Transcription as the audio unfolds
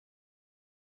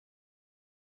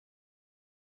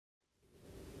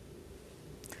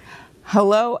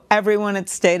Hello, everyone at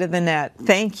State of the Net.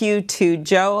 Thank you to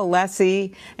Joe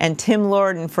Alessi and Tim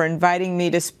Lorden for inviting me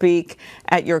to speak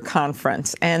at your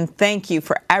conference. And thank you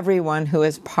for everyone who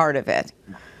is part of it.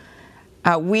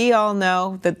 We all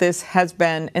know that this has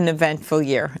been an eventful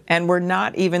year, and we're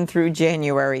not even through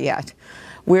January yet.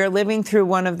 We're living through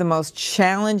one of the most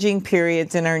challenging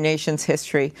periods in our nation's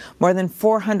history. More than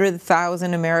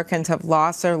 400,000 Americans have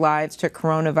lost their lives to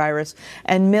coronavirus,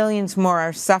 and millions more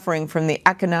are suffering from the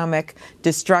economic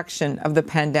destruction of the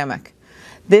pandemic.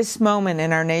 This moment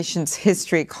in our nation's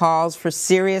history calls for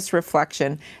serious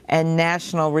reflection and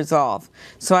national resolve.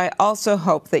 So I also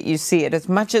hope that you see it. As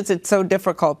much as it's so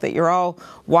difficult that you're all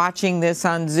watching this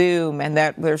on Zoom and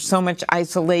that there's so much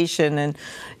isolation and,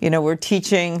 we're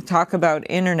talk about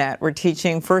internet, we're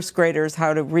teaching first graders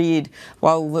how to read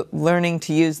while learning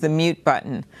to use the mute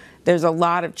button. There's a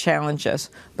lot of challenges,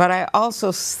 but I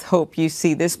also hope you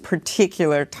see this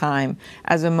particular time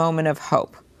as a moment of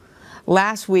hope.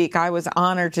 Last week, I was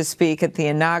honored to speak at the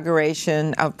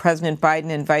inauguration of President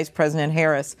Biden and Vice President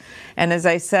Harris. And as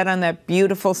I said on that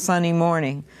beautiful sunny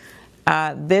morning,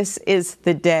 this is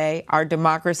the day our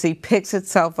democracy picks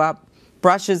itself up,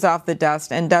 brushes off the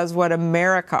dust, and does what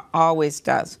America always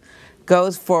does,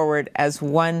 goes forward as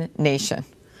one nation.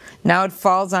 Now it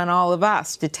falls on all of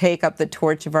us to take up the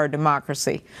torch of our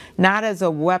democracy, not as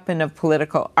a weapon of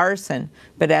political arson,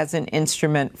 but as an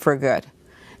instrument for good.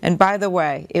 And by the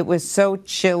way, it was so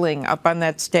chilling up on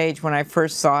that stage when I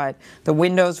first saw it. The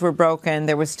windows were broken.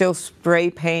 There was still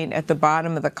spray paint at the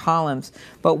bottom of the columns.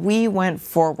 But we went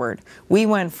forward. We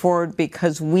went forward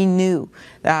because we knew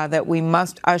that we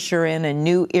must usher in a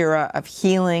new era of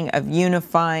healing, of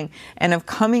unifying, and of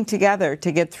coming together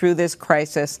to get through this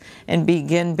crisis and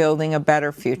begin building a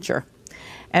better future.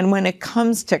 And when it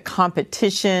comes to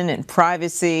competition and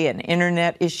privacy and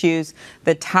internet issues,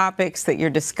 the topics that you're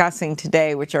discussing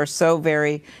today, which are so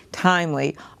very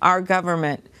timely, our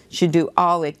government should do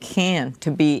all it can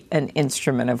to be an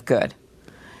instrument of good.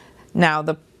 Now,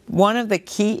 one of the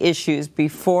key issues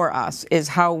before us is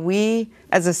how we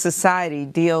as a society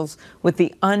deals with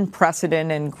the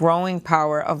unprecedented and growing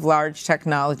power of large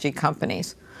technology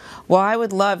companies. Well, I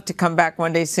would love to come back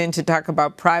one day soon to talk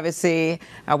about privacy,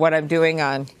 what I'm doing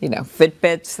on,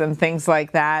 Fitbits and things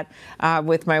like that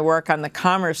with my work on the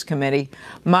Commerce Committee.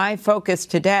 My focus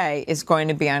today is going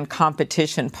to be on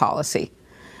competition policy.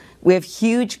 We have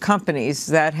huge companies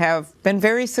that have been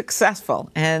very successful,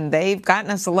 and they've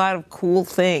gotten us a lot of cool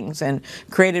things and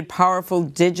created powerful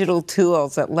digital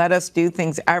tools that let us do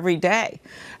things every day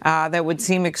that would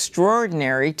seem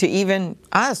extraordinary to even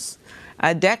us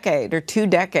a decade or 2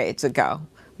 decades ago,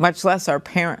 much less our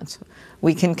parents.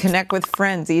 We can connect with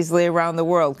friends easily around the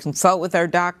world, consult with our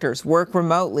doctors, work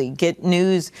remotely, get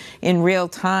news in real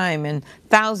time, and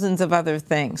thousands of other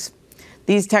things.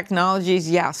 These technologies,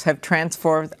 yes, have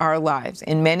transformed our lives,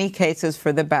 in many cases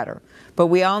for the better. But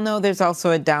we all know there's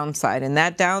also a downside, and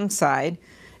that downside,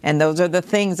 and those are the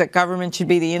things that government should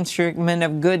be the instrument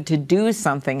of good to do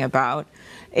something about,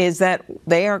 is that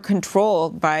they are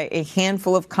controlled by a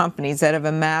handful of companies that have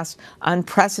amassed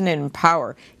unprecedented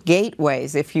power.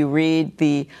 Gateways, if you read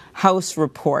the House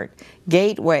report,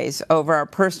 gateways over our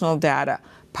personal data,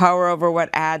 power over what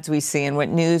ads we see and what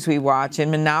news we watch,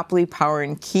 and monopoly power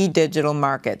in key digital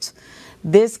markets.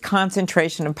 This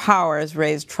concentration of power has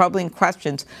raised troubling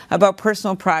questions about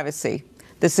personal privacy,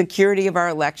 the security of our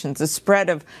elections, the spread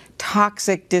of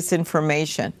toxic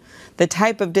disinformation, the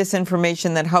type of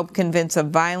disinformation that helped convince a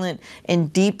violent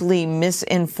and deeply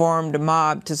misinformed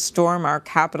mob to storm our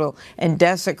Capitol and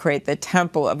desecrate the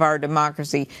temple of our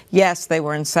democracy. Yes, they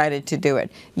were incited to do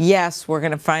it. Yes, we're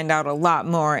going to find out a lot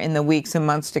more in the weeks and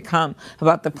months to come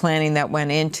about the planning that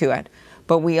went into it.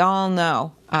 But we all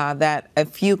know that a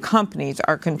few companies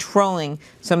are controlling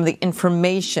some of the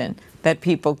information that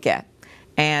people get.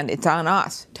 And it's on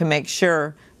us to make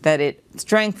sure that it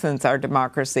strengthens our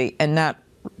democracy and not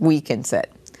weakens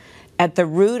it. At the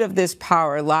root of this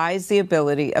power lies the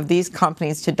ability of these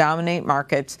companies to dominate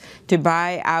markets, to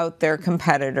buy out their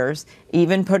competitors,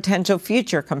 even potential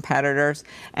future competitors,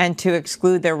 and to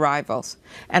exclude their rivals.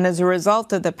 And as a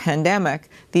result of the pandemic,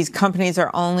 these companies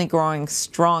are only growing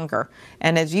stronger.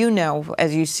 And as you know,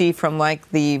 as you see from like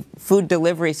the food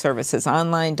delivery services,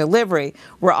 online delivery,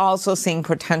 we're also seeing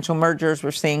potential mergers. We're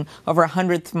seeing over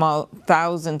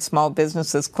 100,000 small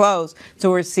businesses close. So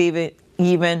we're seeing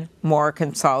even more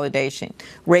consolidation,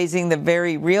 raising the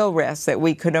very real risk that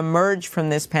we could emerge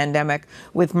from this pandemic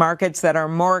with markets that are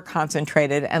more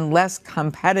concentrated and less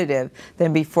competitive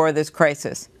than before this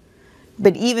crisis.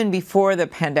 But even before the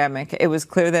pandemic, it was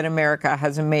clear that America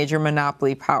has a major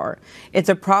monopoly power. It's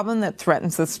a problem that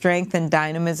threatens the strength and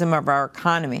dynamism of our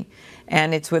economy,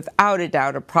 and it's without a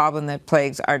doubt a problem that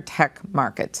plagues our tech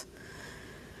markets.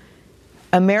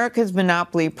 America's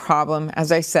monopoly problem,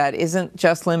 as I said, isn't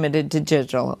just limited to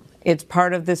digital. It's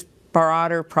part of this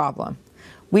broader problem.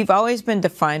 We've always been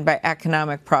defined by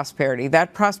economic prosperity.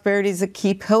 That prosperity is a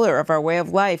key pillar of our way of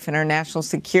life and our national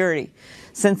security.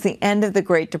 Since the end of the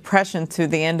Great Depression through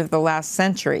the end of the last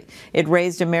century, it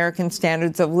raised American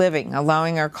standards of living,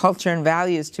 allowing our culture and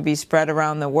values to be spread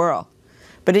around the world.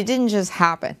 But it didn't just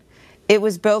happen. It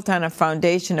was built on a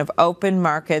foundation of open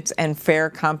markets and fair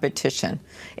competition.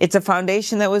 It's a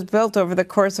foundation that was built over the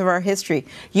course of our history.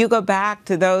 You go back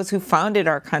to those who founded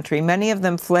our country. Many of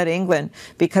them fled England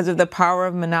because of the power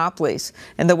of monopolies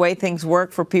and the way things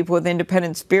work for people with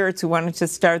independent spirits who wanted to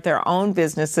start their own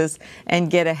businesses and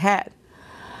get ahead.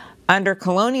 Under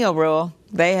colonial rule,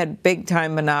 they had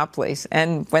big-time monopolies.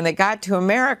 And when they got to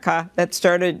America, that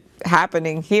started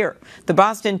happening here. The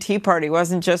Boston Tea Party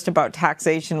wasn't just about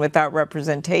taxation without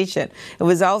representation. It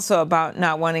was also about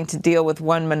not wanting to deal with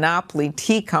one monopoly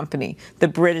tea company, the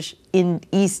British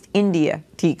East India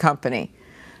Tea Company.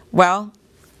 Well,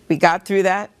 we got through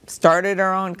that, started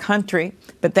our own country,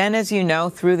 but then, as you know,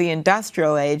 through the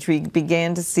industrial age, we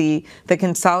began to see the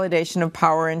consolidation of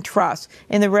power and trust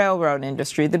in the railroad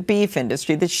industry, the beef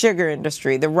industry, the sugar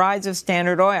industry, the rise of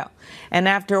Standard Oil. And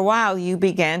after a while, you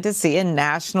began to see a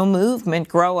national movement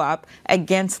grow up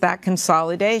against that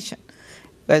consolidation.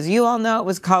 As you all know, it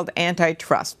was called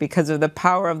antitrust because of the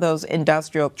power of those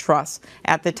industrial trusts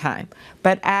at the time.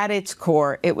 But at its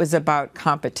core, it was about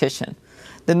competition.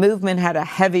 The movement had a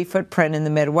heavy footprint in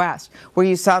the Midwest, where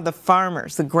you saw the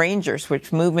farmers, the grangers,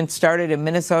 which movement started in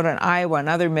Minnesota and Iowa and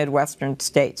other Midwestern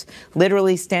states,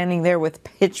 literally standing there with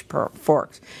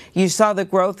pitchforks. You saw the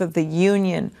growth of the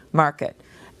union market,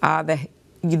 the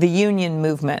union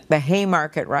movement, the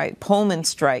Haymarket right, Pullman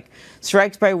strike,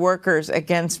 strikes by workers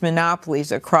against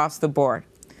monopolies across the board.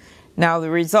 Now the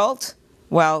results?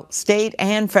 Well, state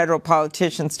and federal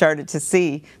politicians started to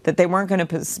see that they weren't going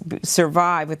to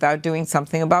survive without doing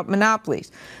something about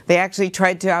monopolies. They actually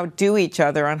tried to outdo each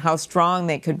other on how strong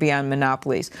they could be on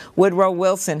monopolies. Woodrow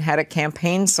Wilson had a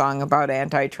campaign song about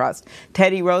antitrust.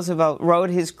 Teddy Roosevelt rode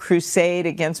his crusade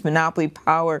against monopoly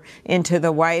power into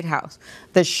the White House.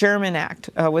 The Sherman Act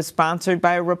was sponsored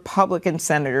by a Republican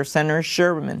senator, Senator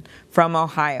Sherman from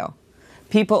Ohio.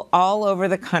 People all over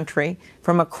the country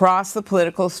from across the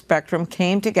political spectrum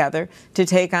came together to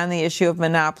take on the issue of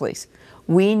monopolies.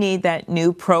 We need that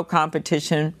new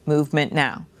pro-competition movement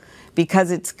now,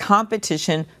 because it's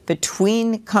competition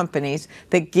between companies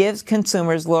that gives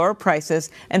consumers lower prices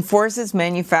and forces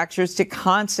manufacturers to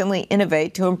constantly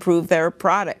innovate to improve their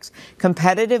products.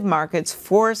 Competitive markets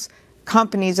force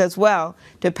companies as well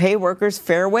to pay workers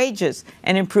fair wages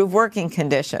and improve working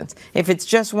conditions. If it's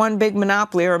just one big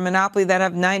monopoly or a monopoly that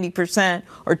have 90%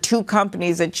 or two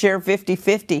companies that share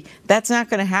 50-50, that's not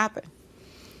going to happen.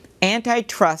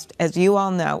 Antitrust, as you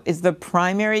all know, is the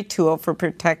primary tool for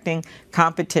protecting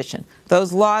competition.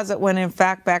 Those laws that went in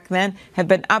effect back then have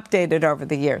been updated over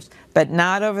the years, but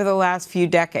not over the last few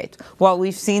decades. While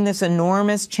we've seen this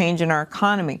enormous change in our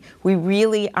economy, we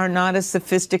really are not as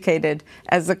sophisticated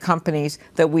as the companies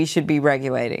that we should be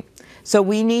regulating. So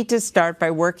we need to start by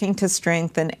working to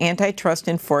strengthen antitrust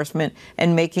enforcement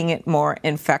and making it more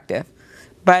effective.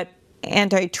 But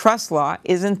antitrust law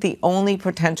isn't the only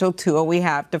potential tool we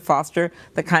have to foster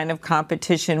the kind of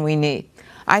competition we need.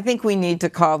 I think we need to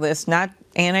call this not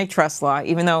antitrust law,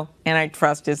 even though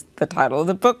antitrust is the title of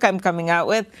the book I'm coming out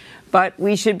with, but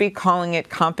we should be calling it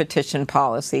competition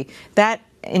policy. That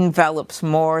envelops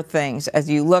more things as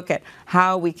you look at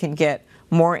how we can get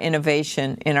more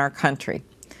innovation in our country.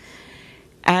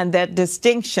 And that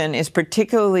distinction is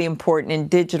particularly important in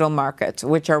digital markets,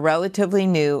 which are relatively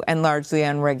new and largely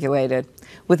unregulated.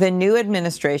 With a new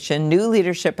administration, new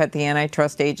leadership at the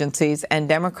antitrust agencies, and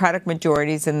Democratic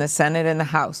majorities in the Senate and the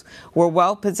House, we're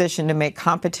well positioned to make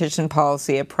competition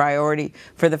policy a priority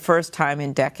for the first time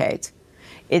in decades.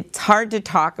 It's hard to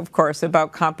talk, of course,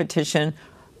 about competition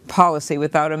policy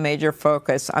without a major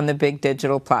focus on the big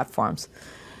digital platforms.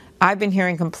 I've been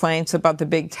hearing complaints about the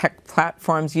big tech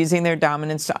platforms using their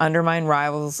dominance to undermine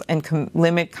rivals and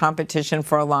limit competition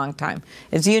for a long time.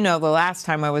 As you know, the last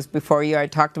time I was before you, I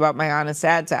talked about my Honest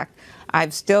Ads Act.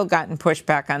 I've still gotten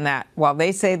pushback on that. While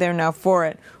they say they're now for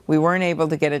it, we weren't able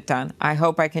to get it done. I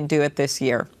hope I can do it this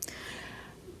year.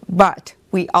 But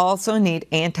we also need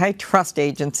antitrust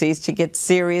agencies to get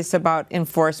serious about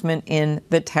enforcement in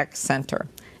the tech sector.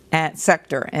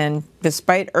 And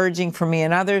despite urging from me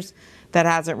and others, that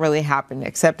hasn't really happened,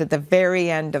 except at the very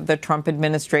end of the Trump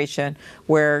administration,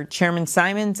 where Chairman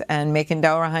Simons and Macon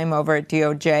Delrahim over at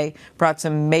DOJ brought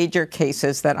some major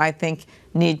cases that I think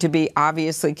need to be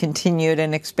obviously continued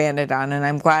and expanded on, and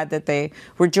I'm glad that they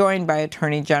were joined by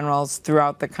attorney generals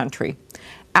throughout the country.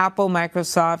 Apple,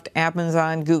 Microsoft,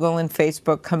 Amazon, Google, and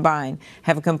Facebook combined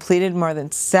have completed more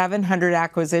than 700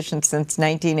 acquisitions since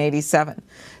 1987.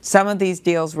 Some of these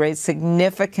deals raise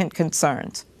significant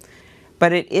concerns,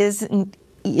 but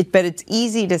it's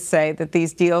easy to say that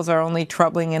these deals are only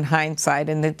troubling in hindsight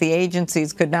and that the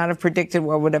agencies could not have predicted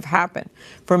what would have happened.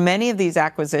 For many of these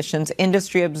acquisitions,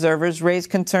 industry observers raised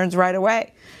concerns right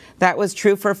away. That was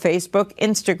true for Facebook,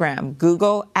 Instagram,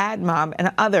 Google, AdMob,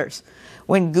 and others.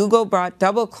 When Google bought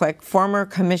DoubleClick, former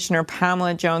Commissioner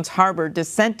Pamela Jones-Harbor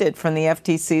dissented from the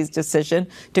FTC's decision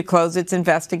to close its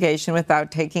investigation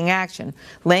without taking action,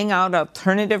 laying out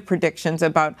alternative predictions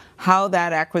about how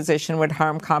that acquisition would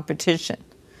harm competition.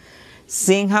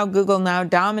 Seeing how Google now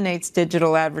dominates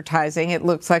digital advertising, it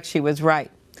looks like she was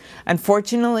right.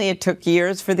 Unfortunately, it took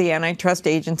years for the antitrust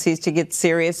agencies to get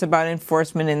serious about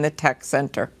enforcement in the tech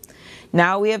sector.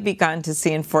 Now we have begun to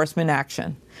see enforcement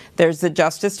action. There's the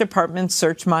Justice Department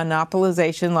search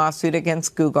monopolization lawsuit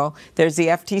against Google. There's the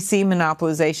FTC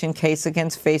monopolization case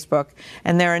against Facebook.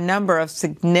 And there are a number of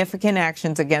significant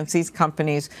actions against these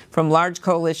companies from large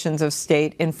coalitions of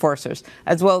state enforcers,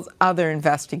 as well as other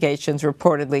investigations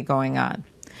reportedly going on.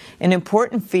 An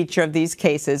important feature of these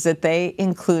cases is that they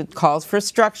include calls for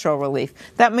structural relief.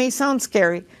 That may sound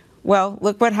scary. Well,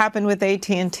 look what happened with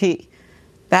AT&T.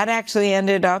 That actually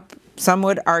ended up, some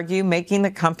would argue, making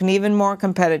the company even more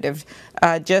competitive,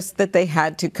 just that they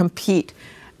had to compete.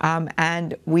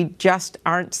 And we just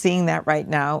aren't seeing that right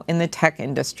now in the tech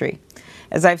industry.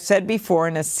 As I've said before,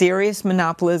 in a serious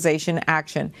monopolization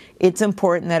action, it's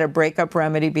important that a breakup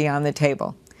remedy be on the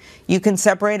table. You can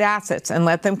separate assets and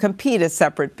let them compete as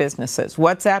separate businesses.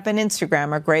 WhatsApp and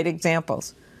Instagram are great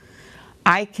examples.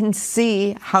 I can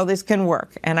see how this can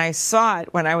work, and I saw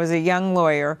it when I was a young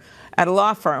lawyer at a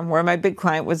law firm where my big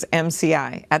client was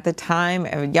MCI, at the time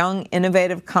a young,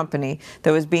 innovative company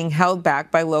that was being held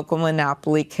back by local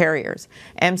monopoly carriers.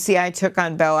 MCI took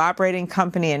on Bell Operating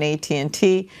Company and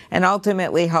AT&T and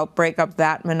ultimately helped break up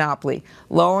that monopoly,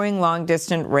 lowering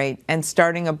long-distance rate and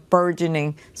starting a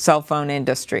burgeoning cell phone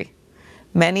industry.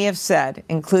 Many have said,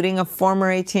 including a former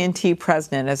AT&T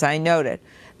president, as I noted,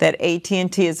 that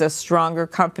AT&T is a stronger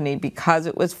company because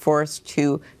it was forced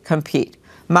to compete.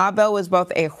 Ma Bell was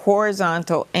both a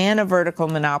horizontal and a vertical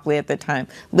monopoly at the time,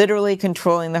 literally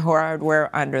controlling the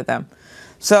hardware under them.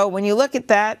 So when you look at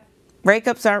that,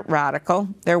 breakups aren't radical.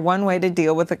 They're one way to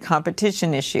deal with a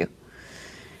competition issue.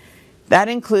 That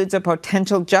includes a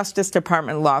potential Justice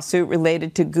Department lawsuit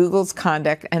related to Google's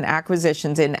conduct and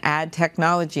acquisitions in ad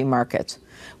technology markets.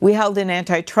 We held an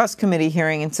antitrust committee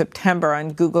hearing in September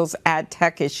on Google's ad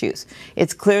tech issues.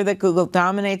 It's clear that Google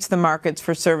dominates the markets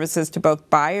for services to both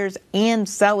buyers and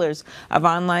sellers of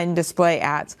online display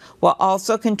ads, while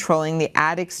also controlling the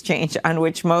ad exchange on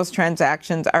which most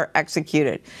transactions are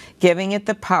executed, giving it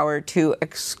the power to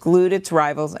exclude its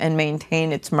rivals and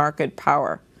maintain its market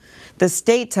power. The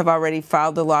states have already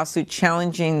filed a lawsuit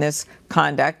challenging this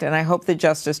conduct, and I hope the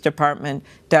Justice Department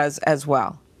does as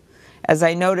well. As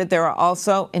I noted, there are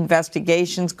also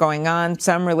investigations going on,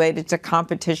 some related to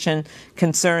competition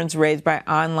concerns raised by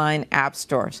online app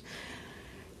stores.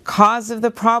 Cause of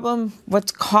the problem,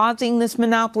 what's causing this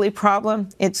monopoly problem?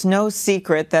 It's no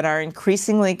secret that our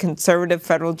increasingly conservative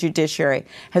federal judiciary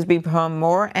has become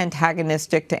more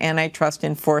antagonistic to antitrust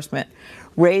enforcement,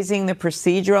 raising the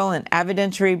procedural and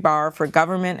evidentiary bar for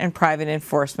government and private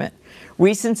enforcement.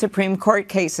 Recent Supreme Court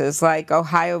cases like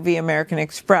Ohio v. American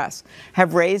Express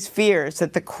have raised fears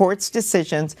that the court's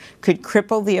decisions could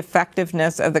cripple the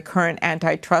effectiveness of the current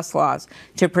antitrust laws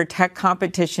to protect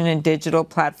competition in digital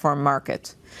platform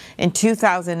markets. In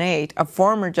 2008, a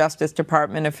former Justice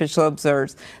Department official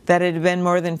observes that it had been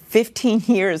more than 15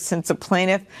 years since a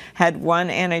plaintiff had won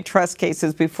antitrust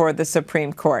cases before the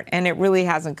Supreme Court, and it really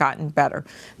hasn't gotten better.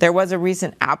 There was a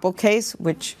recent Apple case,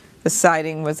 which the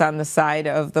siding was on the side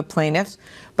of the plaintiffs,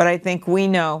 but I think we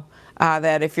know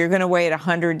that if you're going to wait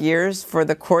 100 years for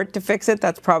the court to fix it,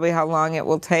 that's probably how long it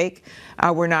will take.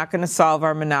 We're not going to solve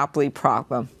our monopoly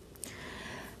problem.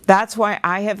 That's why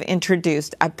I have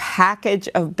introduced a package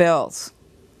of bills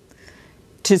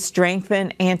to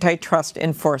strengthen antitrust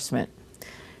enforcement.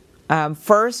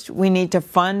 First, we need to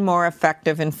fund more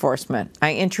effective enforcement.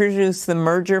 I introduced the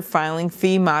Merger Filing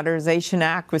Fee Modernization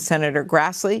Act with Senator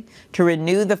Grassley to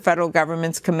renew the federal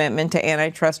government's commitment to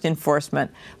antitrust enforcement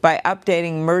by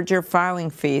updating merger filing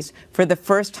fees for the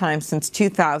first time since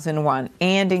 2001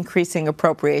 and increasing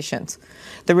appropriations.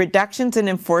 The reductions in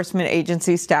enforcement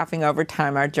agency staffing over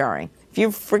time are jarring. If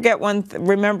you forget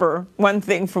remember one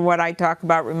thing from what I talk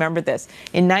about, remember this.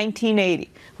 In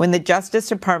 1980, when the Justice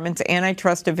Department's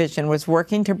Antitrust Division was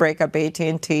working to break up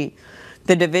AT&T,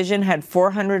 the division had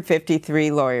 453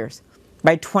 lawyers.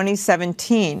 By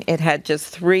 2017, it had just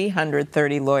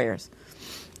 330 lawyers.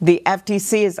 The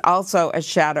FTC is also a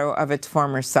shadow of its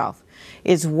former self.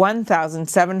 Its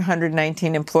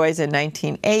 1,719 employees in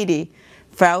 1980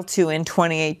 fell to, in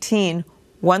 2018,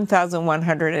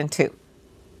 1,102.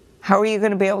 How are you going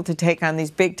to be able to take on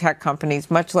these big tech companies,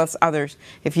 much less others,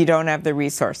 if you don't have the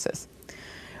resources?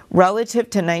 Relative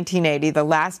to 1980, the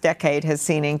last decade has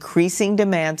seen increasing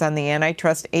demands on the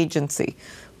antitrust agency,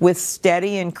 with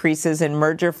steady increases in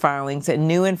merger filings and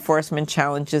new enforcement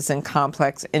challenges in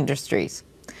complex industries.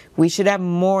 We should have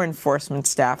more enforcement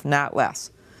staff, not less.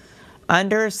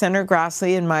 Under Senator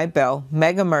Grassley and my bill,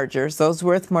 mega mergers, those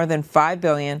worth more than $5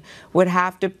 billion, would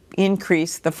have to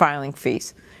increase the filing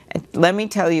fees. And let me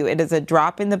tell you, it is a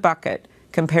drop in the bucket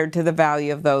compared to the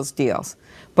value of those deals.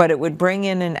 But it would bring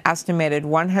in an estimated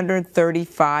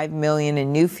 $135 million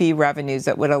in new fee revenues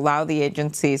that would allow the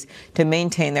agencies to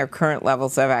maintain their current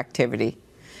levels of activity.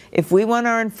 If we want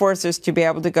our enforcers to be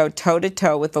able to go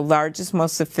toe-to-toe with the largest,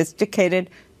 most sophisticated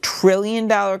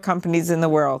trillion-dollar companies in the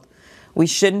world, we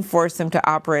shouldn't force them to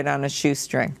operate on a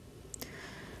shoestring.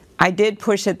 I did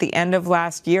push at the end of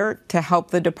last year to help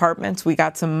the departments. We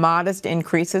got some modest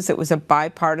increases. It was a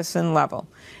bipartisan level.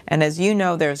 And as you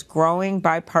know, there's growing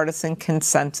bipartisan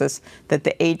consensus that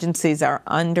the agencies are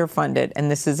underfunded, and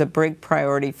this is a big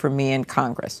priority for me in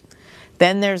Congress.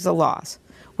 Then there's the laws.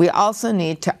 We also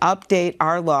need to update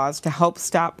our laws to help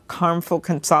stop harmful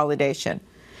consolidation.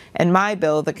 In my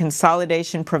bill, the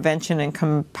Consolidation Prevention and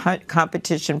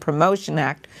Competition Promotion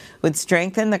Act would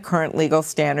strengthen the current legal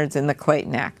standards in the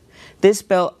Clayton Act. This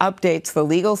bill updates the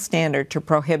legal standard to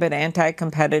prohibit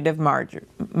anti-competitive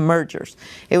mergers.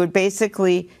 It would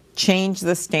basically change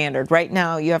the standard. Right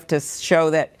now, you have to show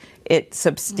that it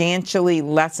substantially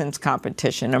lessens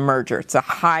competition, a merger. It's a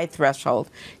high threshold.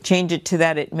 Change it to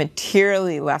that it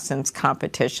materially lessens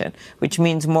competition, which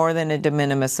means more than a de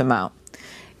minimis amount.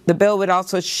 The bill would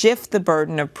also shift the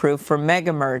burden of proof for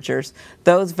mega mergers,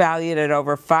 those valued at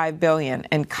over $5 billion,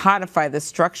 and codify the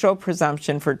structural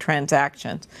presumption for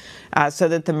transactions so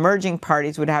that the merging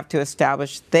parties would have to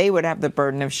establish they would have the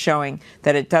burden of showing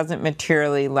that it doesn't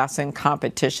materially lessen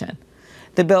competition.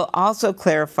 The bill also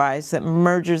clarifies that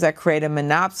mergers that create a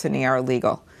monopsony are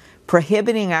illegal,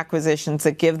 prohibiting acquisitions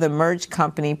that give the merged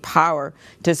company power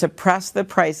to suppress the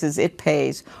prices it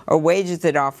pays or wages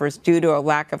it offers due to a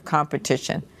lack of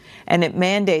competition. And it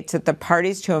mandates that the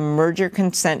parties to a merger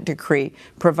consent decree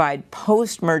provide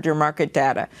post-merger market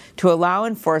data to allow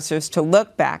enforcers to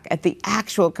look back at the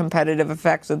actual competitive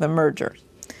effects of the mergers.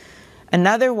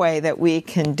 Another way that we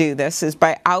can do this is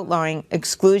by outlawing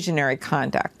exclusionary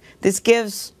conduct. This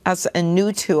gives us a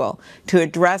new tool to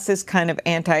address this kind of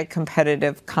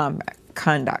anti-competitive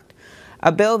conduct.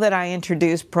 A bill that I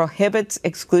introduced prohibits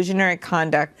exclusionary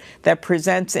conduct that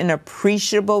presents an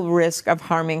appreciable risk of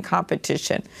harming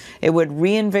competition. It would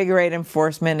reinvigorate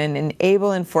enforcement and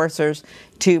enable enforcers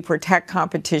to protect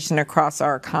competition across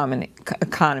our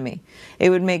economy.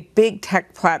 It would make big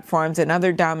tech platforms and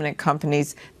other dominant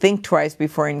companies think twice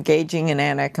before engaging in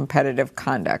anti-competitive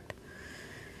conduct.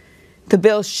 The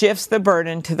bill shifts the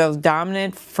burden to those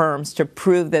dominant firms to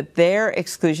prove that their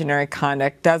exclusionary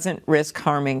conduct doesn't risk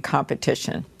harming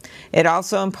competition. It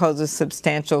also imposes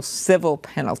substantial civil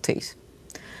penalties.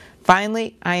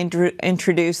 Finally, I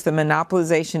introduced the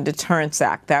Monopolization Deterrence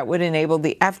Act that would enable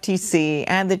the FTC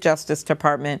and the Justice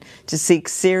Department to seek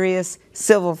serious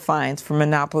civil fines for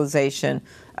monopolization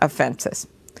offenses.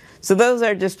 So those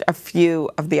are just a few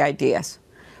of the ideas.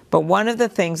 But one of the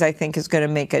things I think is going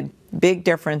to make a big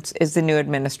difference is the new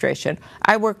administration.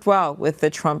 I worked well with the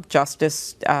Trump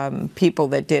Justice people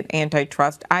that did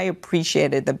antitrust. I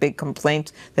appreciated the big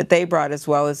complaints that they brought, as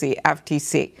well as the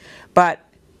FTC. But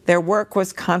their work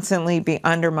was constantly being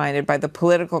undermined by the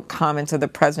political comments of the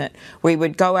president, where he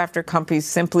would go after companies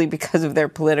simply because of their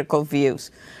political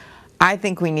views. I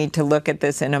think we need to look at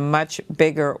this in a much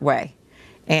bigger way.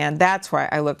 And that's why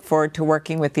I look forward to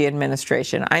working with the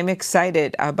administration. I'm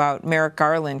excited about Merrick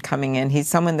Garland coming in. He's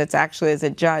someone that's actually, as a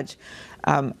judge,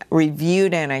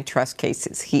 reviewed antitrust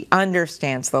cases. He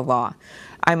understands the law.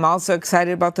 I'm also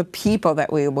excited about the people that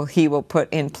he will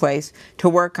put in place to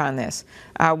work on this.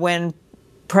 When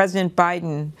President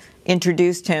Biden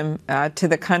introduced him to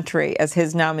the country as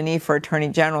his nominee for Attorney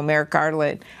General, Merrick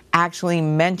Garland actually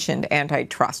mentioned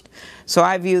antitrust. So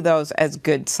I view those as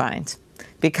good signs,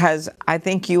 because I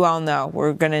think you all know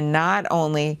we're going to not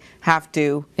only have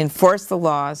to enforce the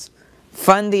laws,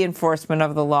 fund the enforcement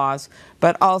of the laws,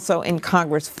 but also in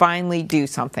Congress finally do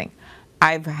something.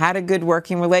 I've had a good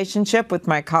working relationship with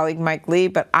my colleague Mike Lee,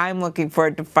 but I'm looking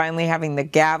forward to finally having the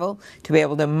gavel to be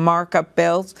able to mark up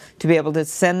bills, to be able to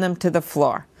send them to the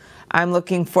floor. I'm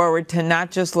looking forward to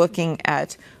not just looking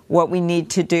at what we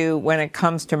need to do when it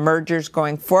comes to mergers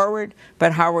going forward,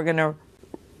 but how we're going to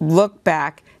look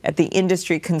back at the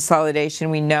industry consolidation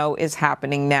we know is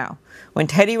happening now. When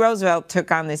Teddy Roosevelt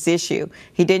took on this issue,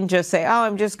 he didn't just say, oh,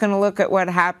 I'm just going to look at what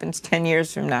happens 10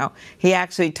 years from now. He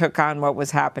actually took on what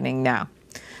was happening now.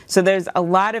 So there's a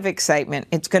lot of excitement.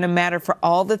 It's going to matter for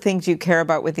all the things you care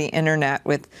about with the internet,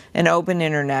 with an open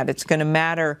internet. It's going to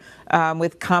matter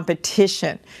with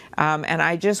competition. And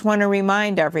I just want to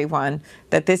remind everyone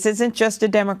that this isn't just a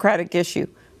Democratic issue.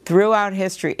 Throughout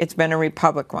history, it's been a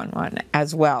Republican one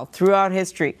as well. Throughout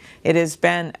history, it has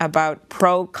been about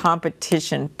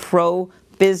pro-competition,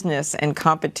 pro-business and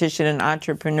competition and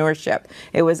entrepreneurship.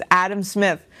 It was Adam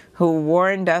Smith who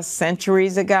warned us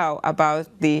centuries ago about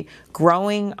the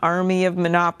growing army of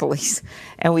monopolies.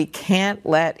 And we can't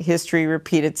let history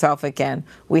repeat itself again.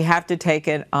 We have to take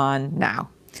it on now.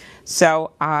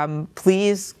 So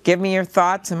please give me your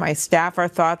thoughts, and my staff our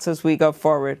thoughts as we go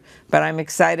forward. But I'm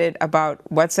excited about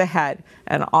what's ahead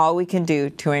and all we can do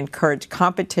to encourage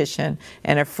competition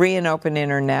and a free and open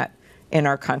internet in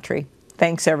our country.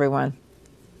 Thanks, everyone.